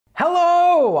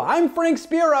Hello, I'm Frank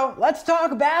Spiro. Let's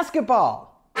talk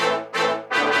basketball.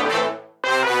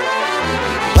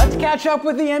 Let's catch up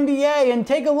with the NBA and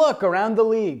take a look around the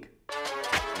league.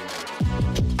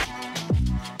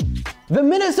 The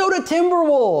Minnesota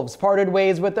Timberwolves parted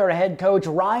ways with their head coach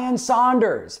Ryan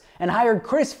Saunders and hired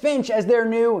Chris Finch as their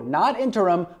new, not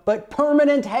interim, but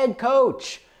permanent head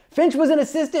coach. Finch was an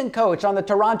assistant coach on the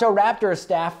Toronto Raptors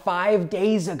staff 5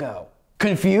 days ago.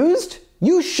 Confused?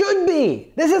 You should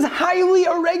be! This is highly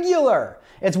irregular!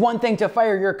 It's one thing to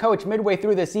fire your coach midway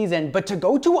through the season, but to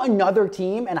go to another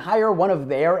team and hire one of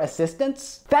their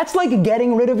assistants? That's like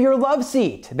getting rid of your love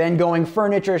seat, then going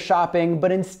furniture shopping,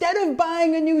 but instead of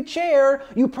buying a new chair,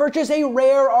 you purchase a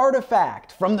rare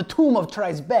artifact from the tomb of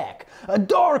Tribeca, a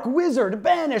dark wizard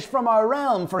banished from our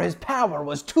realm for his power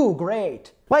was too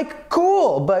great. Like,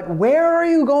 cool, but where are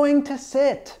you going to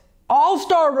sit?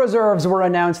 All-Star reserves were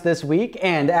announced this week,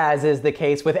 and as is the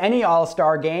case with any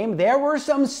All-Star game, there were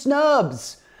some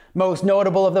snubs. Most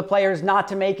notable of the players not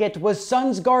to make it was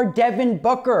Suns guard Devin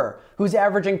Booker, who's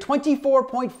averaging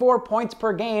 24.4 points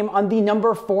per game on the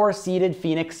number 4 seeded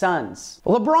Phoenix Suns.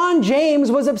 LeBron James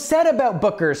was upset about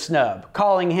Booker's snub,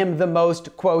 calling him the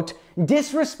most, quote,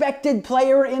 disrespected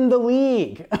player in the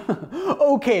league.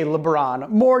 Okay, LeBron,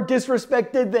 more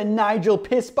disrespected than Nigel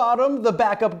Pissbottom, the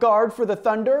backup guard for the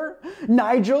Thunder?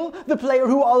 Nigel, the player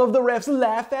who all of the refs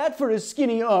laugh at for his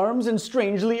skinny arms and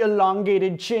strangely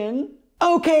elongated chin?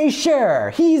 Okay,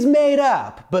 sure, he's made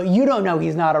up, but you don't know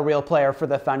he's not a real player for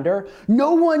the Thunder.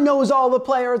 No one knows all the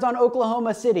players on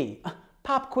Oklahoma City.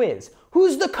 Pop quiz,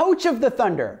 who's the coach of the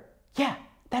Thunder? Yeah,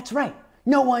 that's right,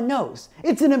 no one knows.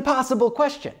 It's an impossible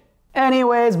question.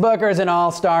 Anyways, Booker's an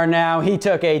all-star now. He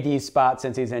took AD's spot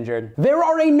since he's injured. There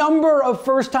are a number of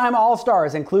first-time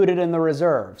all-stars included in the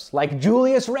reserves, like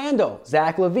Julius Randle,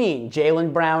 Zach LaVine,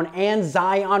 Jaylen Brown, and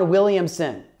Zion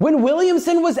Williamson. When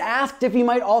Williamson was asked if he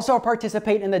might also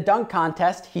participate in the dunk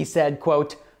contest, he said,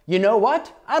 quote, you know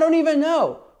what? I don't even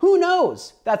know. Who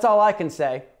knows? That's all I can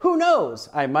say. Who knows?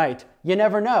 I might. You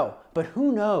never know. But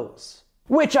who knows?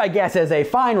 Which I guess is a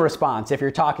fine response if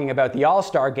you're talking about the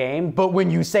All-Star game, but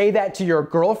when you say that to your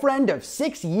girlfriend of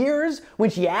 6 years, when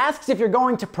she asks if you're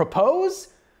going to propose,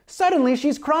 suddenly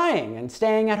she's crying and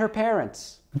staying at her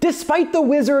parents'. Despite the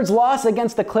Wizards' loss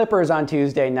against the Clippers on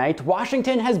Tuesday night,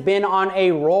 Washington has been on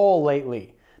a roll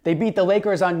lately. They beat the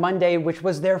Lakers on Monday, which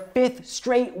was their 5th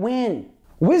straight win.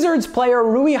 Wizards player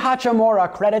Rui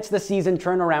Hachimura credits the season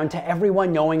turnaround to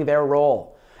everyone knowing their role.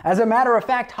 As a matter of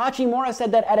fact, Hachimura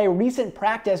said that at a recent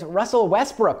practice, Russell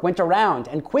Westbrook went around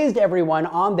and quizzed everyone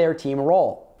on their team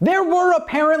role. There were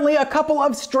apparently a couple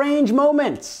of strange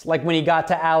moments, like when he got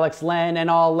to Alex Len and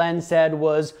all Len said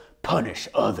was, punish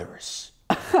others.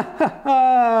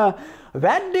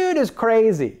 That dude is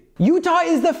crazy. Utah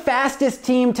is the fastest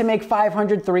team to make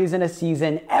 500 threes in a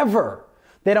season ever.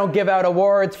 They don't give out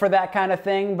awards for that kind of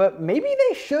thing, but maybe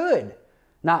they should.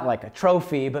 Not like a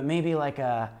trophy, but maybe like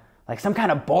some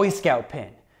kind of Boy Scout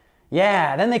pin.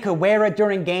 Yeah, then they could wear it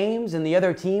during games and the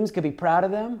other teams could be proud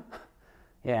of them.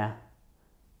 Yeah,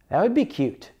 that would be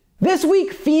cute. This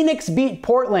week, Phoenix beat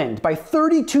Portland by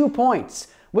 32 points,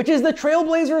 which is the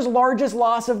Trailblazers' largest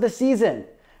loss of the season.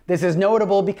 This is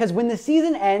notable because when the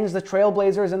season ends, the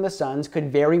Trailblazers and the Suns could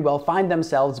very well find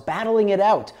themselves battling it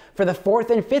out for the 4th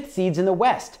and 5th seeds in the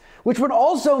West, which would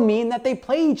also mean that they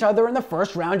play each other in the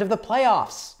first round of the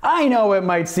playoffs. I know it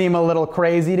might seem a little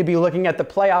crazy to be looking at the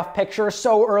playoff picture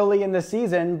so early in the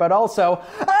season, but also,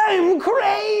 I'm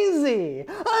crazy!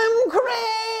 I'm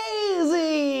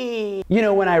crazy! You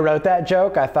know, when I wrote that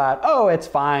joke, I thought, oh, it's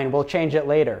fine, we'll change it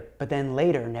later. But then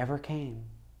later never came.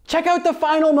 Check out the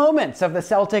final moments of the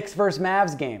Celtics vs.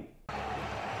 Mavs game.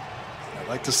 I'd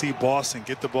like to see Boston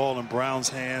get the ball in Brown's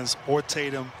hands or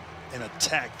Tatum and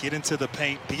attack, get into the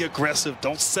paint, be aggressive,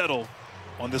 don't settle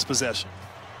on this possession.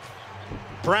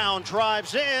 Brown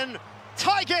drives in,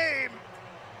 tie game,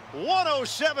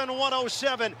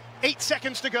 107-107, 8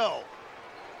 seconds to go.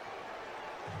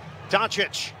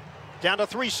 Doncic down to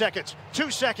 3 seconds,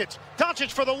 2 seconds, Doncic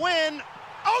for the win,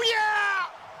 oh yeah!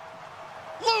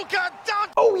 Luka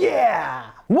Doncic! Oh yeah!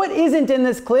 What isn't in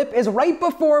this clip is right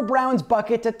before Brown's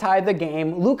bucket to tie the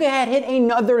game, Luka had hit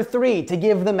another 3 to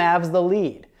give the Mavs the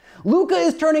lead. Luka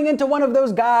is turning into one of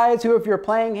those guys who, if you're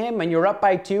playing him and you're up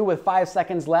by 2 with 5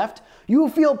 seconds left, you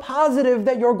feel positive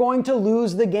that you're going to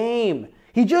lose the game.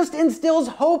 He just instills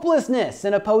hopelessness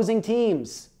in opposing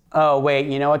teams. Oh wait,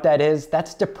 you know what that is?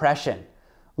 That's depression.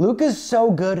 Luka's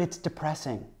so good it's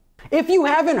depressing. If you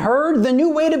haven't heard, the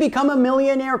new way to become a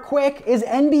millionaire quick is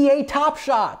NBA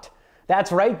Topshot.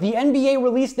 That's right, the NBA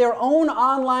released their own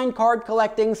online card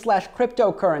collecting /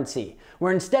 cryptocurrency,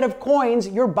 where instead of coins,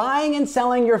 you're buying and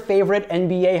selling your favorite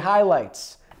NBA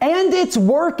highlights. And it's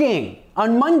working!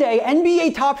 On Monday,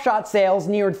 NBA Topshot sales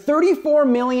neared $34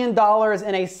 million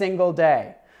in a single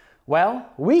day. Well,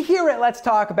 we here at Let's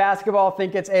Talk Basketball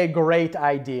think it's a great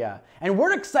idea, and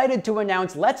we're excited to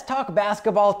announce Let's Talk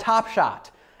Basketball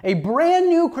Topshot, a brand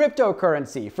new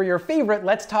cryptocurrency for your favorite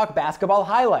Let's Talk Basketball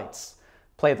highlights.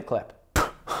 Play the clip.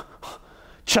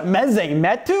 Chemeze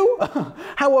metu?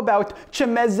 How about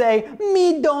Chemeze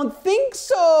me don't think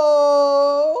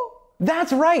so?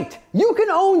 That's right! You can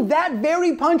own that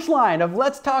very punchline of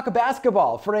Let's Talk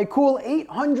Basketball for a cool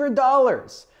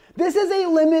 $800. This is a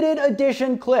limited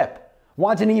edition clip.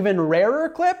 Want an even rarer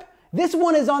clip? This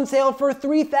one is on sale for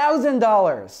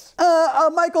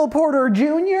 $3,000. Michael Porter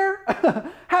Jr.?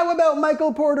 How about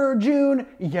Michael Porter Jr.?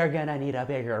 You're gonna need a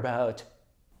bigger boat.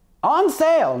 On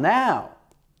sale now.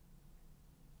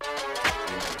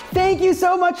 Thank you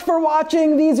so much for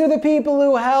watching. These are the people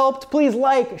who helped. Please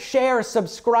like, share,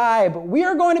 subscribe. We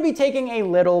are going to be taking a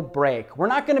little break. We're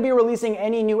not going to be releasing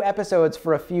any new episodes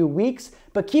for a few weeks,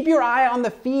 but keep your eye on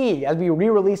the feed as we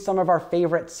re-release some of our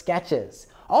favorite sketches.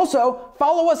 Also,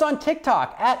 follow us on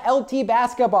TikTok at LT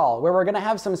Basketball, where we're going to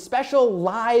have some special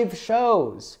live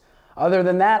shows. Other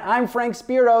than that, I'm Frank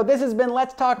Spiro. This has been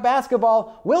Let's Talk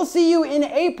Basketball. We'll see you in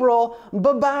April.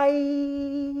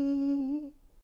 Bye-bye.